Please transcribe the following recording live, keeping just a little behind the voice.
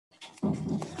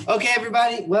Okay,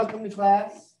 everybody, welcome to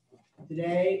class.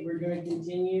 Today, we're going to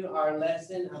continue our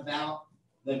lesson about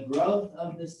the growth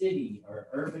of the city or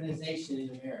urbanization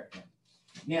in America.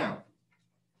 Now,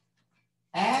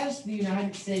 as the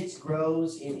United States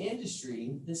grows in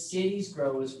industry, the cities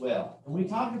grow as well. And we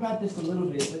talked about this a little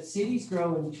bit, but cities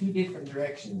grow in two different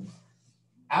directions,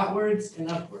 outwards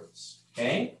and upwards,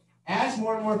 okay? As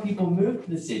more and more people move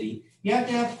to the city, you have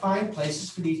to find places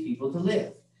for these people to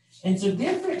live. And so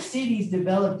different cities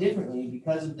develop differently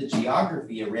because of the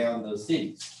geography around those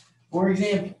cities. For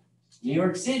example, New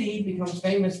York City becomes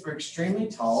famous for extremely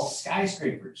tall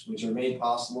skyscrapers, which are made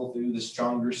possible through the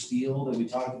stronger steel that we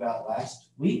talked about last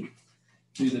week,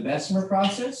 through the Bessemer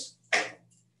process.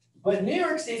 But New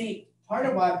York City, part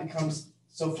of why it becomes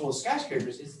so full of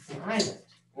skyscrapers is it's an island.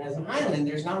 And as an island,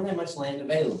 there's not that much land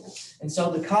available. And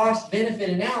so the cost-benefit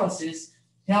analysis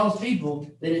tells people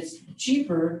that it's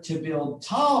cheaper to build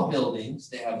tall buildings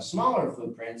that have smaller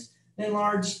footprints than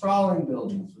large sprawling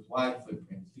buildings with wide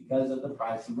footprints because of the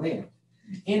price of land.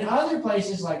 In other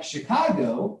places like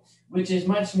Chicago, which is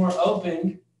much more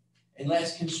open and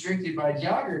less constricted by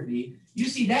geography, you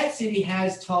see that city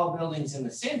has tall buildings in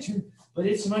the center, but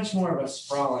it's much more of a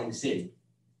sprawling city.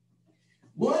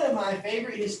 One of my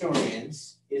favorite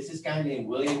historians is this guy named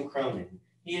William Cronin.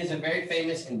 He is a very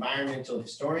famous environmental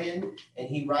historian, and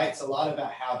he writes a lot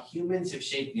about how humans have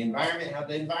shaped the environment, how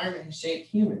the environment has shaped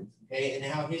humans, okay, and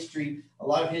how a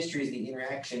lot of history is the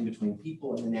interaction between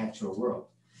people and the natural world.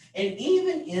 And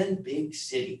even in big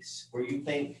cities where you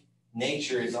think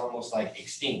nature is almost like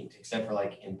extinct, except for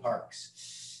like in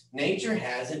parks, nature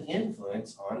has an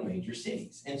influence on major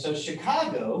cities. And so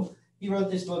Chicago, he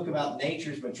wrote this book about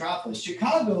nature's metropolis.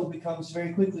 Chicago becomes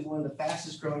very quickly one of the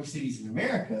fastest growing cities in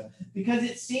America because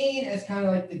it's seen as kind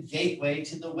of like the gateway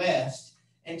to the west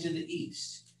and to the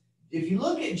east. If you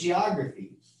look at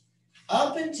geography,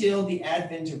 up until the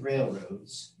advent of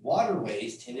railroads,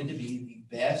 waterways tended to be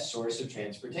the best source of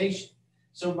transportation.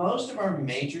 So most of our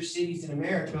major cities in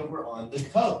America were on the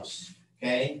coast,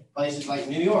 okay? Places like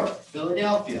New York,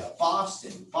 Philadelphia,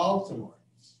 Boston, Baltimore.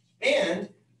 And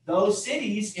those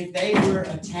cities, if they were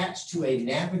attached to a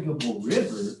navigable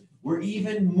river, were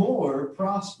even more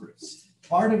prosperous.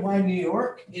 Part of why New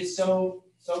York is so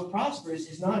prosperous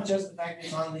is not just the fact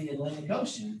it's on the Atlantic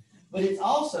Ocean, but it's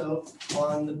also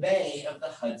on the bay of the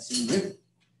Hudson River.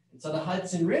 And so the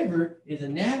Hudson River is a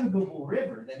navigable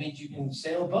river. That means you can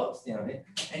sail boats down it,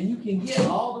 and you can get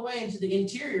all the way into the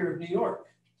interior of New York.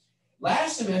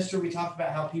 Last semester, we talked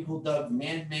about how people dug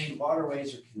man-made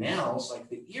waterways or canals, like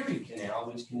the Erie Canal,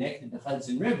 which connected the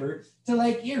Hudson River to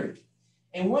Lake Erie.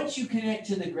 And once you connect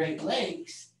to the Great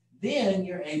Lakes, then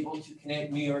you're able to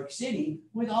connect New York City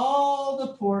with all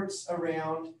the ports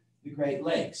around the Great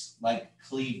Lakes, like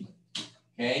Cleveland,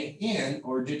 okay,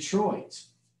 or Detroit,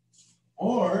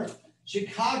 or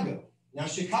Chicago. Now,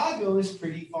 Chicago is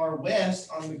pretty far west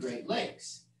on the Great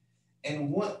Lakes.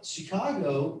 And once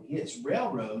Chicago gets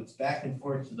railroads back and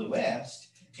forth to the west,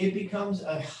 it becomes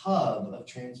a hub of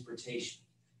transportation,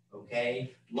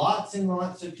 okay? Lots and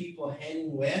lots of people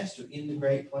heading west or in the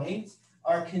Great Plains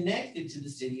are connected to the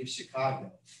city of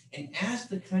Chicago. And as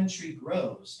the country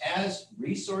grows, as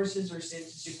resources are sent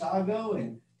to Chicago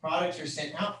and products are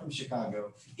sent out from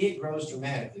Chicago, it grows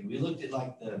dramatically. We looked at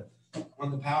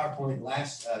on the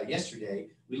PowerPoint yesterday,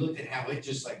 we looked at how it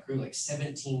just grew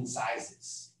 17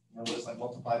 sizes. It was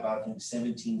multiplied by, I think,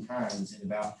 17 times in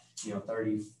about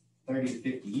 30 to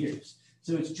 50 years.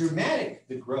 So it's dramatic,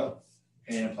 the growth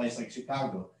in a place like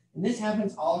Chicago. And this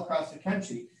happens all across the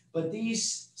country. But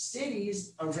these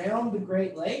cities around the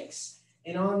Great Lakes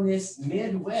and on this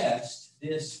Midwest,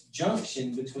 this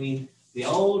junction between the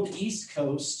old East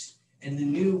Coast and the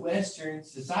new Western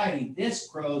society, this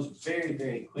grows very,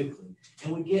 very quickly.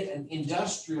 And we get an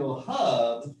industrial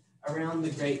hub around the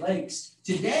Great Lakes.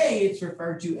 Today, it's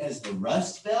referred to as the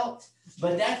Rust Belt,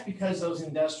 but that's because those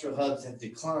industrial hubs have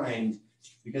declined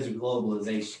because of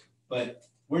globalization. But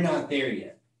we're not there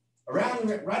yet. Right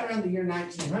around the year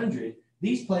 1900,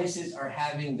 these places are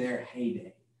having their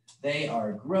heyday. They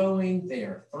are growing, they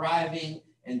are thriving,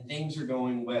 and things are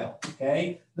going well,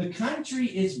 okay? The country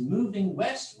is moving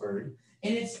westward,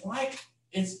 and it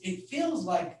feels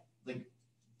like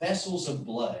vessels of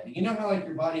blood. You know how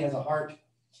your body has a heart,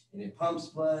 and it pumps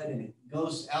blood and it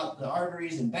goes out the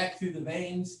arteries and back through the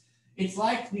veins? It's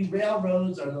like the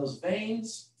railroads are those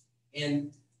veins,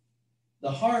 and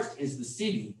the heart is the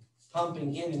city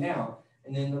pumping in and out,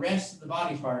 and then the rest of the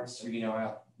body parts are,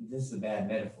 out. This is a bad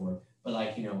metaphor,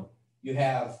 but you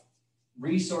have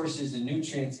resources and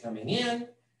nutrients coming in,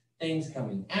 things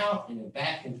coming out, and then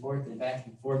back and forth,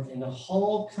 and the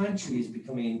whole country is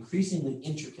becoming increasingly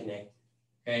interconnected,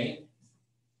 okay?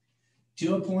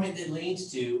 to a point that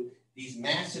leads to these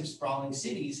massive sprawling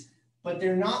cities, but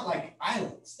they're not like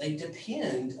islands. They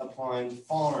depend upon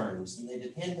farms and they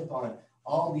depend upon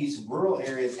all these rural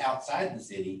areas outside the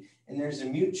city. And there's a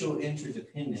mutual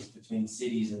interdependence between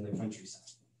cities and the countryside.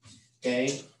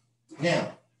 Okay,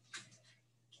 now,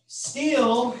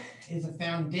 steel is a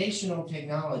foundational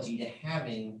technology to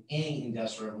having any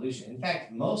industrial revolution. In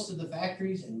fact, most of the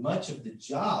factories and much of the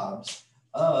jobs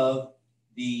of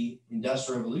the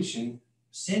industrial revolution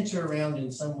center around in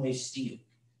some way steel.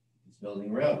 It's building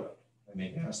a railroad, they're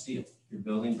making out of steel. You're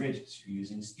building bridges, you're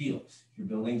using steel. You're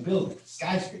building buildings,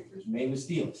 skyscrapers made with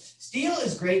steel. Steel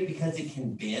is great because it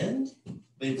can bend,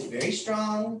 but it's very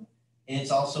strong and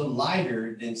it's also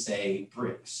lighter than, say,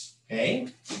 bricks, okay?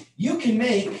 You can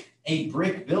make a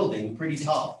brick building pretty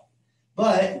tall,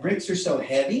 but bricks are so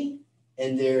heavy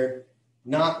and they're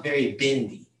not very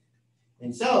bendy.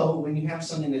 And so when you have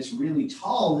something that's really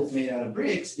tall that's made out of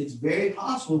bricks, it's very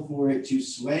possible for it to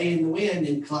sway in the wind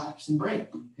and collapse and break,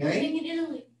 okay? In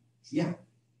Italy. Yeah.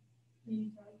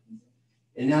 And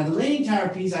now the leaning tower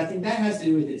piece, I think that has to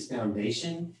do with its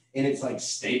foundation and it's like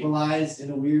stabilized in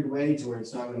a weird way to where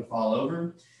it's not going to fall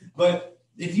over. But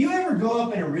if you ever go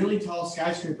up in a really tall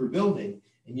skyscraper building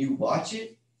and you watch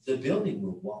it, the building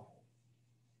will wobble.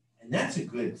 And that's a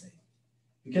good thing.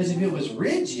 Because if it was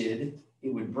rigid,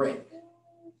 it would break.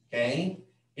 Okay?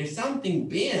 If something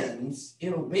bends,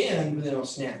 it'll bend, but then it'll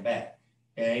snap back.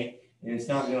 Okay? And it's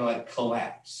not going to like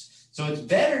collapse. So it's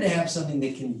better to have something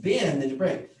that can bend than to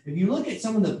break. If you look at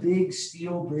some of the big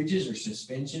steel bridges or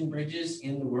suspension bridges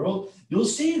in the world, you'll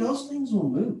see those things will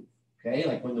move. Okay?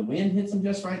 Like when the wind hits them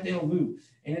just right, they'll move.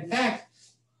 And in fact,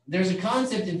 there's a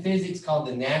concept in physics called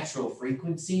the natural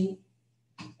frequency,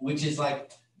 which is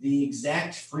like the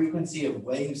exact frequency of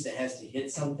waves that has to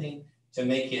hit something to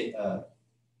make it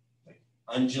like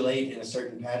undulate in a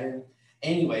certain pattern.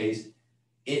 Anyways,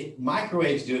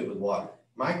 microwaves do it with water.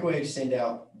 Microwaves send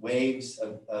out waves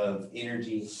of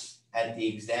energy at the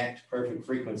exact perfect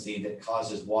frequency that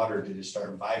causes water to just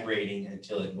start vibrating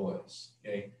until it boils.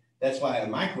 Okay, that's why a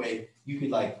microwave, you could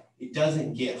like, it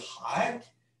doesn't get hot,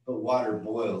 but water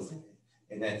boils in it.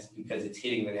 And that's because it's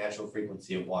hitting the natural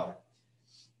frequency of water.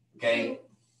 Okay.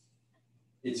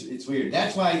 It's weird.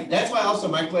 That's why also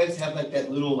microwaves have like that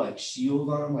little like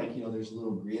shield on them, like, you know, there's a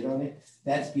little grid on it.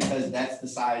 That's because that's the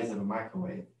size of a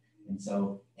microwave. And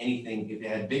so anything, if it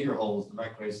had bigger holes, the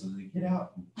microwaves would get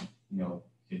out and, you know,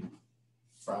 could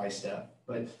fry stuff.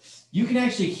 But you can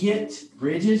actually hit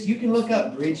bridges. You can look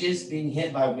up bridges being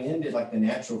hit by wind at like the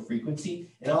natural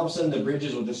frequency, and all of a sudden the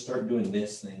bridges will just start doing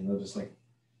this thing. They'll just like,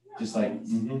 yes.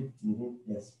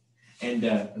 And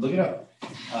look it up.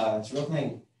 It's a real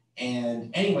thing.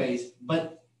 And anyways,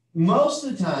 but most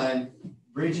of the time,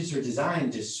 bridges are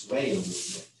designed to sway a little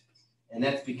bit. And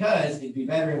that's because it'd be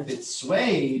better if it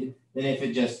swayed than if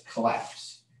it just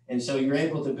collapsed. And so you're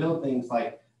able to build things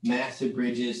like massive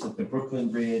bridges, like the Brooklyn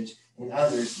Bridge and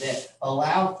others that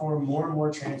allow for more and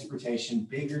more transportation,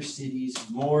 bigger cities,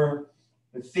 more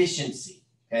efficiency,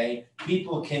 okay?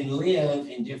 People can live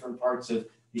in different parts of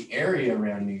the area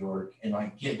around New York and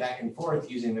like get back and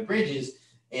forth using the bridges,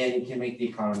 and it can make the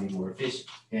economy more efficient,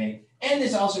 okay? And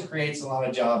this also creates a lot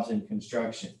of jobs in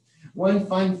construction. One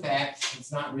fun fact,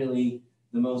 it's not really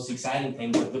the most exciting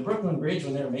thing, but the Brooklyn Bridge,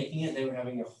 when they were making it, they were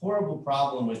having a horrible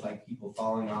problem with like people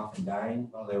falling off and dying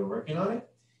while they were working on it.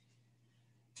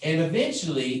 And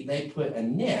eventually they put a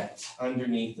net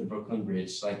underneath the Brooklyn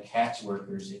Bridge to like catch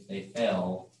workers if they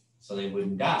fell so they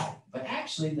wouldn't die. But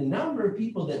actually the number of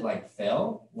people that like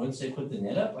fell once they put the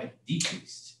net up like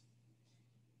decreased.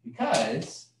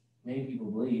 Because many people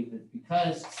believe that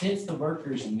because since the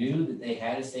workers knew that they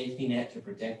had a safety net to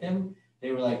protect them,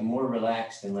 they were like more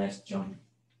relaxed and less jumpy.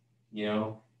 You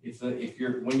know, when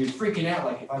you're freaking out,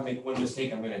 like if I make one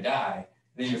mistake, I'm going to die,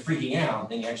 then you're freaking out,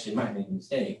 then you actually might make a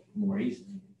mistake more easily.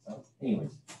 So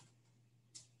anyways,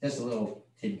 just a little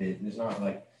tidbit. There's not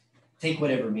like, take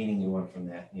whatever meaning you want from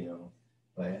that, you know,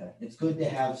 but it's good to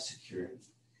have security.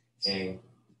 Okay.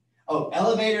 Oh,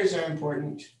 elevators are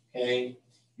important. Okay.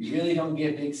 You really don't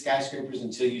get big skyscrapers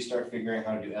until you start figuring out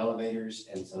how to do elevators.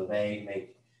 And so they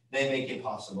make it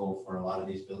possible for a lot of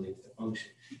these buildings to function.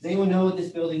 Does anyone know what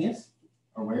this building is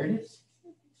or where it is?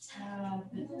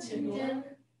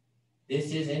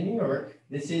 This is in New York.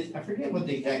 This is, I forget what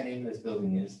the exact name of this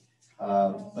building is,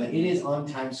 but it is on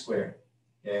Times Square.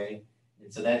 Okay.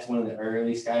 And so that's one of the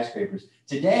early skyscrapers.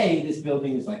 Today, this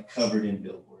building is like covered in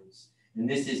billboards. And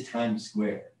this is Times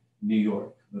Square, New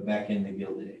York, but back in the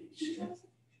Gilded Age.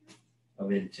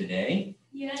 Of it today.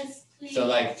 Yes, please. So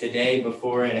like today,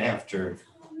 before and after.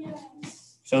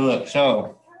 Yes. So look,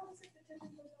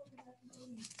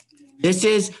 This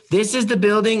is the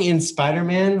building in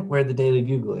Spider-Man where the Daily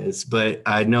Bugle is, but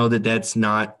I know that that's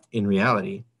not in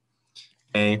reality.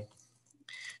 Okay.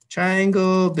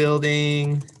 Triangle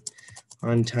building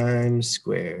on Times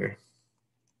Square.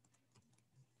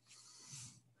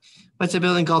 What's a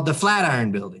building called? The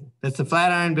Flatiron Building. That's the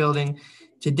Flatiron Building.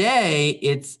 Today,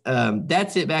 it's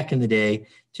that's it back in the day.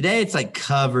 Today, it's like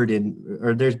covered in,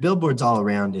 or there's billboards all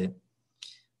around it.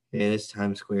 Okay, that's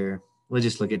Times Square. We'll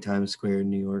just look at Times Square in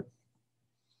New York.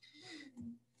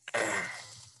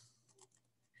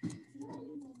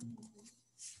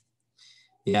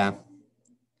 Yeah,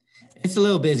 it's a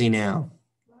little busy now.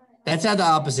 That's at the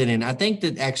opposite end. I think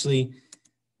that actually,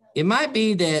 it might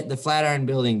be that the Flatiron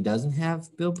Building doesn't have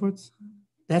billboards.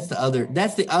 That's the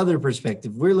other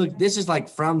perspective. This is like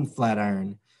from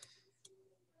Flatiron.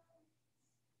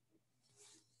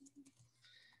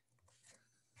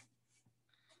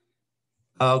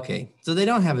 Okay, so they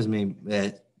don't have as many,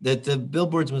 that the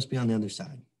billboards must be on the other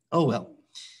side. Oh, well.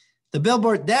 The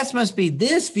billboard,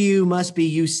 this view must be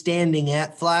you standing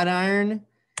at Flatiron,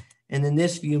 and then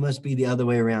this view must be the other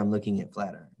way around looking at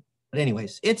Flatiron. But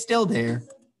anyways, it's still there.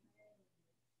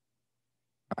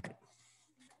 All right.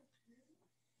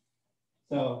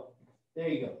 So there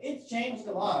you go. It's changed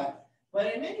a lot,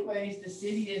 but in many ways, the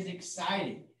city is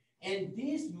exciting. And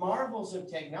these marvels of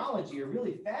technology are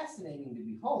really fascinating to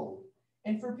behold.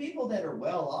 And for people that are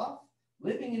well off,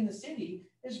 living in the city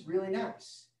is really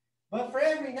nice. But for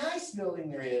every nice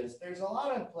building there's a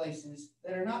lot of places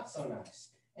that are not so nice.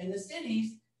 And the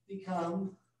cities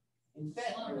become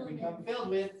filled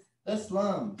with the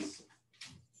slums.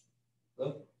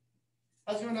 Look.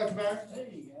 How's it going, Dr. Bauer? There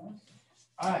you go.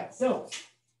 All right, so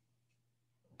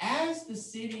as the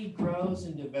city grows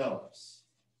and develops,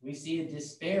 we see a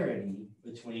disparity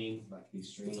between like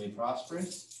extremely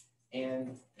prosperous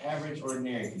and average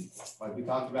ordinary people. Like we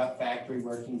talked about factory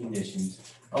working conditions.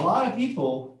 A lot of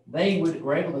people,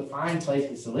 were able to find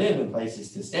places to live and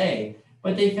places to stay,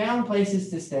 but they found places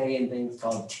to stay in things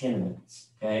called tenements,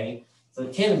 okay? So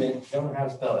tenement, don't know how to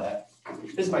spell that.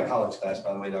 This is my college class,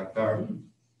 by the way, Dr. Bauer.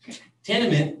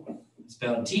 Tenement,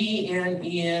 spelled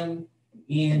T-E-N-E-M-E-N-T,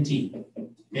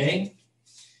 okay?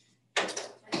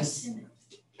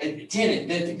 A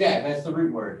tenant, that's the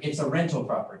root word. It's a rental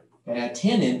property. Okay? A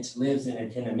tenant lives in a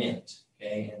tenement,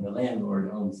 okay? And the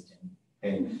landlord owns the tenant,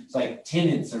 okay? It's like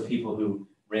tenants are people who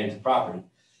rent property.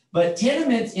 But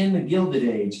tenements in the Gilded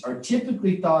Age are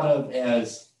typically thought of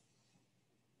as,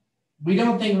 we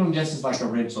don't think of them just as like a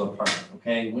rental apartment,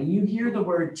 okay? When you hear the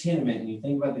word tenement and you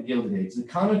think about the Gilded Age, the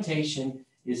connotation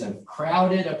is a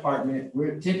crowded apartment,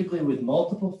 typically with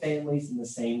multiple families in the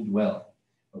same dwelling,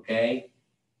 okay?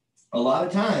 A lot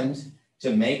of times,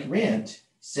 to make rent,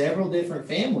 several different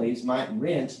families might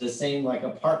rent the same like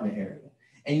apartment area.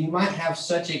 And you might have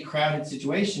such a crowded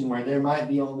situation where there might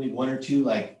be only one or two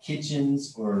like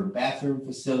kitchens or bathroom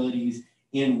facilities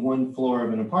in one floor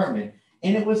of an apartment.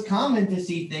 And it was common to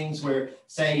see things where,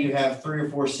 say you have 3 or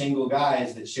 4 single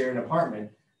guys that share an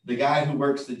apartment. The guy who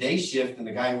works the day shift and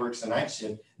the guy who works the night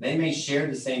shift, they may share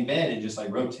the same bed and just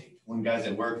like rotate. One guy's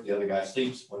at work, the other guy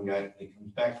sleeps. One guy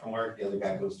comes back from work, the other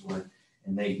guy goes to work.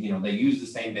 And they use the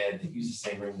same bed, they use the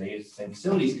same room, they use the same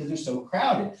facilities because they're so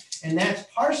crowded. And that's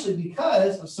partially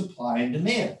because of supply and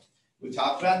demand. We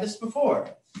talked about this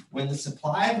before. When the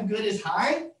supply of a good is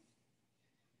high,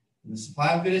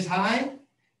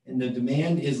 and the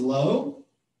demand is low,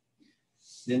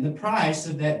 then the price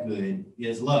of that good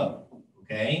is low.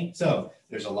 Okay, so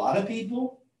there's a lot of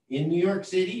people in New York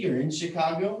City or in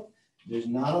Chicago. There's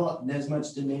not as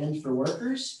much demand for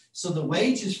workers, so the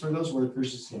wages for those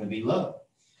workers is going to be low.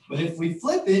 But if we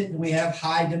flip it and we have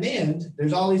high demand,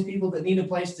 there's all these people that need a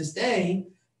place to stay,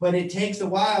 but it takes a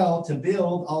while to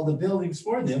build all the buildings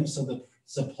for them, so the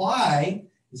supply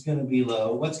is going to be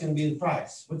low. What's going to be the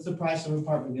price? What's the price of an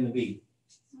apartment going to be?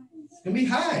 It's going to be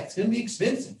high. It's going to be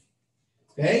expensive.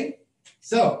 Okay,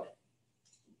 so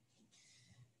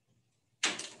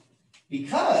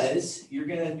because you're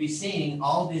going to be seeing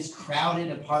all these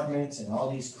crowded apartments and all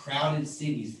these crowded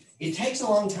cities, it takes a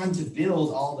long time to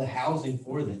build all the housing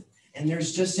for them. And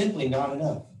there's just simply not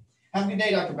enough. Have a good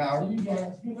day, Dr. Bauer. You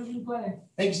guys, good looking play.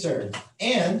 Thank you, sir.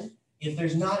 And if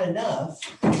there's not enough,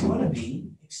 it's going to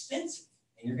be expensive.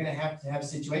 And you're going to have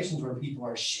situations where people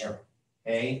are sharing,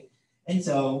 okay? And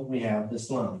so we have the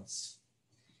slums.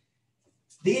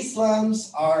 These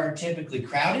slums are typically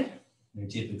crowded. They're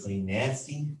typically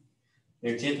nasty.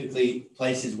 They're typically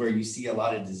places where you see a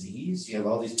lot of disease. You have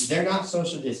all these, they're not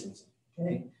social distancing,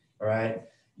 okay? All right.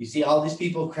 You see all these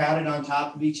people crowded on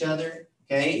top of each other,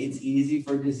 okay? It's easy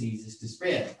for diseases to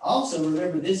spread. Also,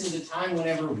 remember, this is a time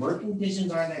whenever work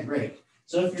conditions aren't that great.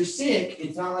 So if you're sick,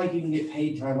 it's not like you can get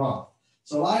paid time off.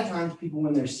 So a lot of times people,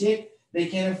 when they're sick, they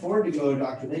can't afford to go to a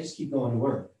doctor. They just keep going to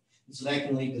work. And so that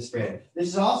can lead to spread. This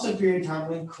is also a period of time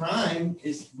when crime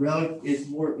is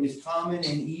common and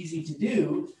easy to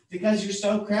do because you're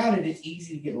so crowded, it's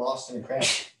easy to get lost in a crowd.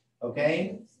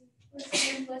 Okay?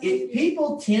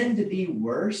 People tend to be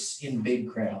worse in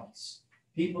big crowds.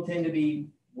 People tend to be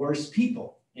worse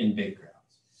people in big crowds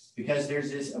because there's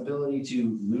this ability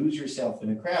to lose yourself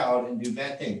in a crowd and do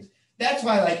bad things. That's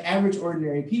why like average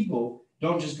ordinary people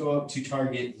don't just go up to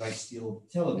Target and like steal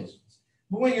televisions.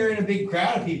 But when you're in a big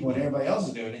crowd of people and everybody else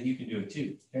is doing it, you can do it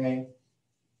too, okay?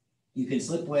 You can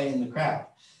slip away in the crowd.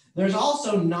 There's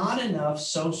also not enough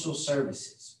social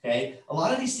services, okay? A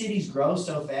lot of these cities grow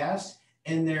so fast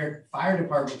and their fire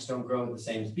departments don't grow at the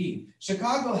same speed.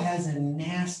 Chicago has a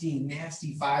nasty,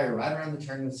 nasty fire right around the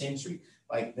turn of the century.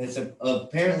 Like that's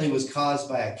apparently was caused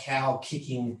by a cow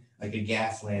kicking like a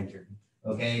gas lantern,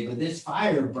 okay? But this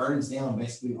fire burns down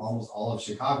basically almost all of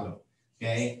Chicago,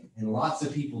 okay? And lots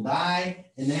of people die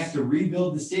and they have to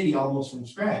rebuild the city almost from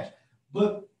scratch.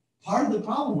 But part of the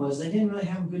problem was they didn't really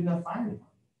have a good enough fire department,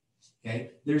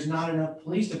 okay? There's not enough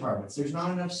police departments. There's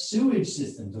not enough sewage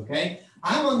systems, okay?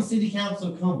 I'm on the city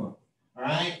council of Como, all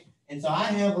right? And so I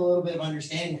have a little bit of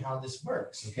understanding how this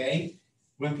works, okay?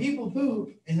 When people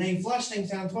poop and they flush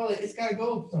things down the toilet, it's got to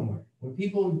go somewhere. When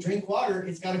people drink water,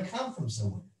 it's got to come from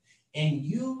somewhere. And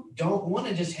you don't want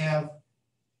to just have,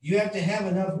 you have to have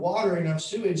enough water, enough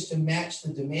sewage to match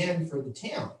the demand for the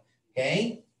town,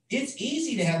 okay? It's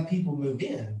easy to have people move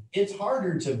in. It's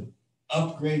harder to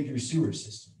upgrade your sewer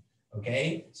system,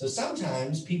 okay? So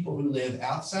sometimes people who live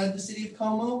outside the city of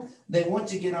Como, they want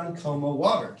to get on Como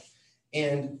water.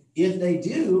 And if they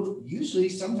do, usually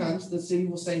sometimes the city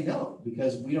will say no,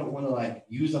 because we don't want to like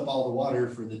use up all the water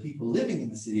for the people living in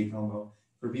the city of Como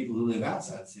for people who live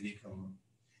outside the city of Como.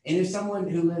 And if someone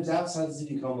who lives outside the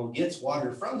city of Como gets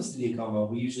water from the city of Como,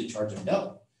 we usually charge them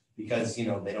double because, you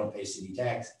know, they don't pay city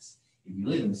taxes. If you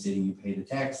live in the city, you pay the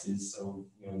taxes, so,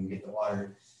 you know, you get the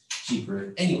water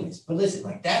cheaper. Anyways, but listen,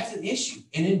 like that's an issue.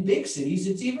 And in big cities,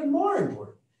 it's even more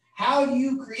important. How do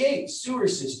you create sewer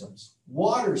systems,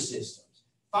 water systems,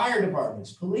 fire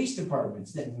departments, police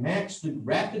departments that match the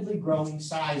rapidly growing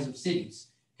size of cities?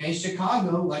 Okay,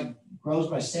 Chicago like grows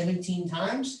by 17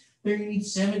 times. They're going to need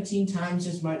 17 times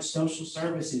as much social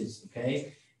services,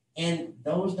 okay? And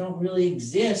those don't really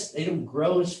exist. They don't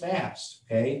grow as fast,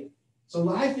 okay? So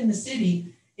life in the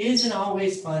city isn't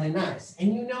always fun and nice.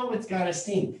 And you know it's got to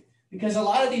stink because a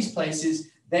lot of these places,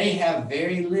 they have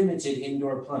very limited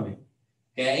indoor plumbing,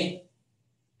 okay?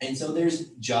 And so there's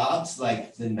jobs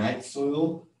like the night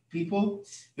soil people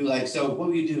who like, so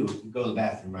what do? You go to the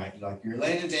bathroom, right? You're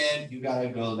laying in bed, you got to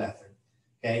go to the bathroom.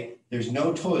 Okay, there's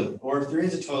no toilet, or if there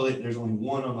is a toilet, there's only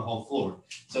one on the whole floor.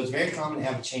 So it's very common to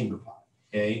have a chamber pot,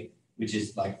 okay, which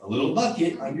is like a little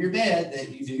bucket under your bed that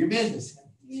you do your business in.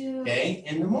 Yeah. Okay,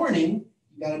 in the morning,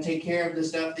 you got to take care of the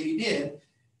stuff that you did.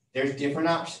 There's different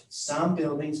options. Some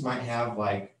buildings might have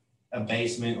like a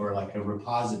basement or like a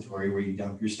repository where you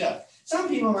dump your stuff. Some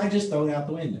people might just throw it out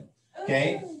the window,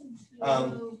 okay?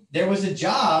 There was a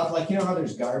job, like, you know how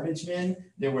there's garbage men?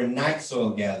 There were night soil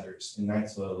gatherers and night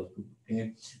soil.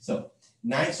 Okay? So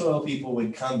night soil people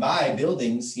would come by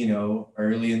buildings, you know,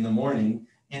 early in the morning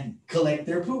and collect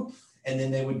their poop. And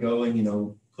then they would go and, you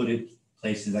know, put it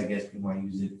places, I guess people might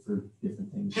use it for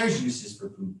different things. There's uses for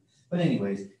poop. But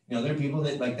anyways, you know, there are people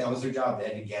that like, that was their job. They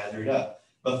had to gather it up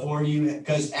before you,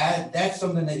 because that's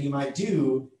something that you might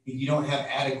do if you don't have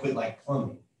adequate like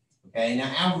plumbing. Okay,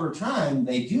 now over time,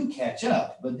 they do catch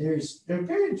up, but there's a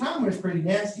period of time where it's pretty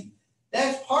nasty.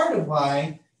 That's part of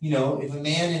why, you know, if a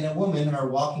man and a woman are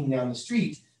walking down the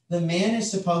street, the man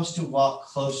is supposed to walk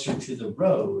closer to the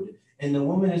road, and the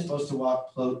woman is supposed to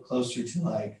walk closer to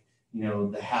like, you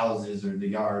know, the houses or the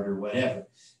yard or whatever.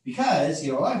 Because,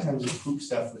 you know, a lot of times the poop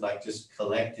stuff would like just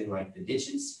collect in like the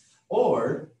ditches,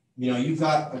 or, you know, you've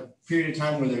got a period of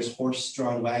time where there's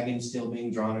horse-drawn wagons still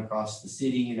being drawn across the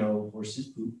city, you know, horses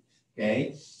poop.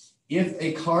 Okay, if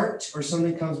a cart or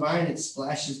something comes by and it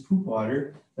splashes poop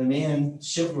water, the man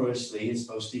chivalrously is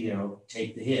supposed to, you know,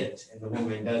 take the hit, and the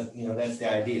woman does, you know, that's the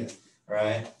idea, all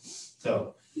right?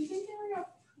 So, you think they ever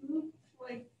got poop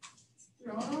like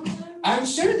thrown on them? I'm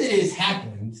sure that it has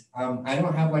happened. I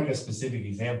don't have like a specific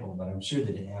example, but I'm sure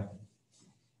that it happened.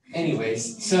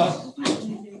 Anyways, so,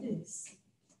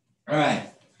 all right,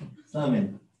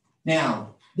 Lemon.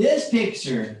 Now, this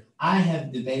picture, I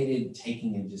have debated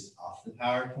taking it just off the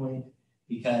PowerPoint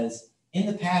because in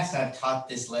the past I've taught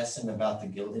this lesson about the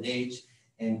Gilded Age,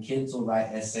 and kids will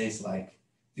write essays like,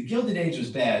 the Gilded Age was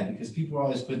bad because people were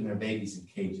always putting their babies in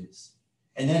cages.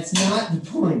 And that's not the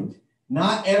point.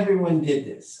 Not everyone did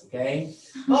this, okay?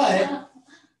 But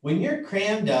when you're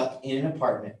crammed up in an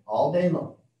apartment all day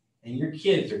long, and your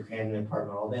kids are crammed in an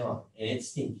apartment all day long, and it's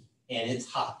stinky, and it's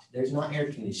hot, there's not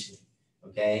air conditioning,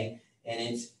 okay? And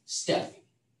it's stuffy,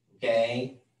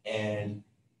 okay? And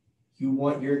you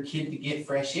want your kid to get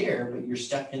fresh air, but you're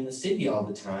stuck in the city all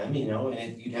the time, you know,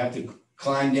 and you'd have to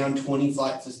climb down 20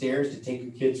 flights of stairs to take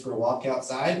your kids for a walk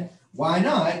outside. Why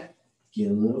not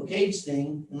get a little cage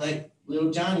thing and like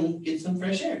little Johnny get some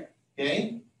fresh air,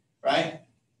 okay? Right?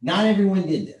 Not everyone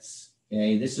did this,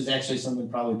 okay? This is actually something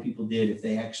probably people did if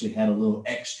they actually had a little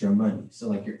extra money. So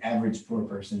like your average poor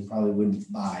person probably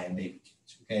wouldn't buy a baby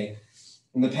cage, okay?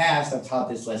 In the past, I've taught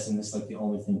this lesson. This is like the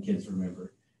only thing kids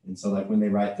remember. And so like when they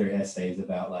write their essays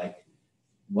about like,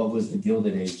 what was the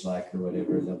Gilded Age like or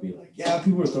whatever, they'll be like, yeah,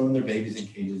 people were throwing their babies in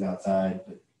cages outside.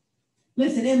 But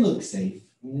listen, it looks safe.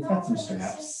 I mean, it's got some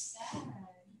straps.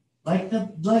 Like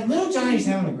little Johnny's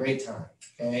having a great time,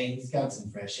 okay? He's got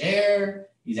some fresh air.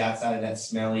 He's outside of that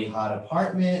smelly, hot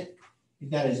apartment. He's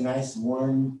got his nice,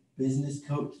 warm business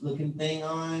coat looking thing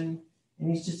on, and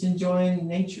he's just enjoying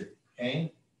nature,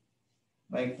 okay?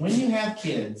 Like when you have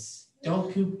kids,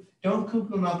 don't coop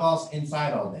them up all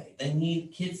inside all day.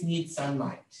 Kids need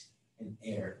sunlight and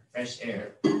air, fresh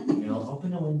air. You know,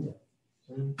 open a window.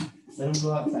 Let them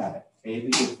go outside. Okay, be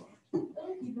good for them.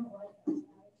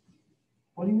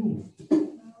 What do you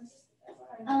mean?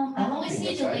 I've always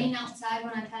seen Delane outside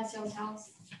when I pass y'all's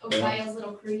house over by y'all's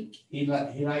little creek. He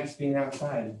likes being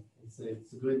outside. It's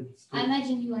a good. I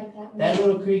imagine you like that one. That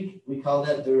little creek, we call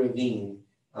that the ravine,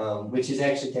 which is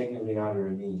actually technically not a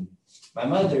ravine. My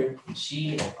mother,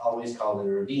 she always called it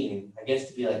a ravine, I guess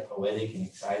to be like poetic and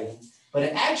exciting. But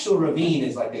an actual ravine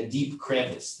is like a deep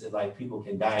crevice that like people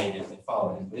can die in if they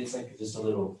fall in. But it's like just a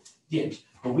little ditch.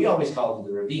 But we always called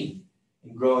it a ravine.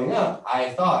 And growing up, I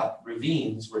thought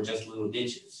ravines were just little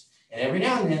ditches. And every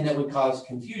now and then that would cause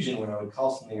confusion when I would call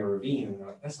something a ravine. And they're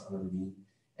like, that's not a ravine.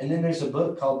 And then there's a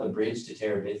book called The Bridge to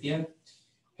Terabithia.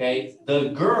 Okay, the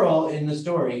girl in the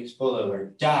story, spoiler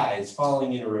alert, dies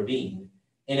falling in a ravine.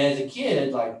 And as a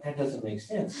kid, like, that doesn't make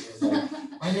sense. It's like,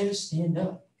 why they just stand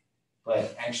up?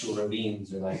 But actual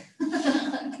ravines are like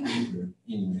deeper.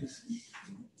 Anyways,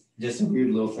 just a weird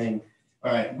little thing.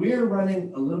 All right, we're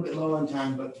running a little bit low on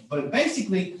time, but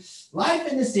basically,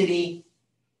 life in the city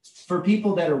for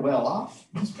people that are well off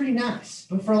is pretty nice.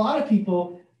 But for a lot of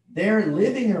people, their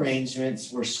living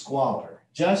arrangements were squalor,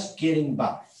 just getting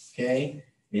by, okay?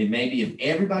 It may be if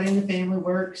everybody in the family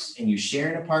works and you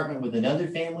share an apartment with another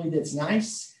family that's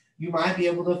nice, you might be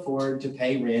able to afford to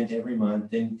pay rent every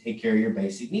month and take care of your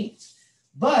basic needs.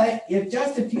 But if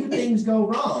just a few things go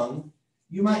wrong,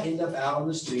 you might end up out on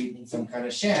the street in some kind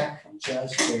of shack,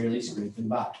 just barely scraping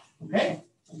by, okay?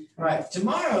 All right,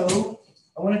 tomorrow,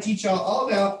 I want to teach y'all all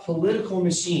about political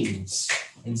machines.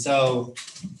 And so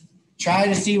try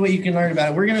to see what you can learn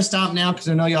about it. We're going to stop now because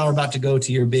I know y'all are about to go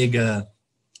to your big, so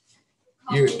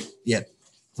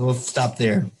we'll stop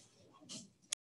there.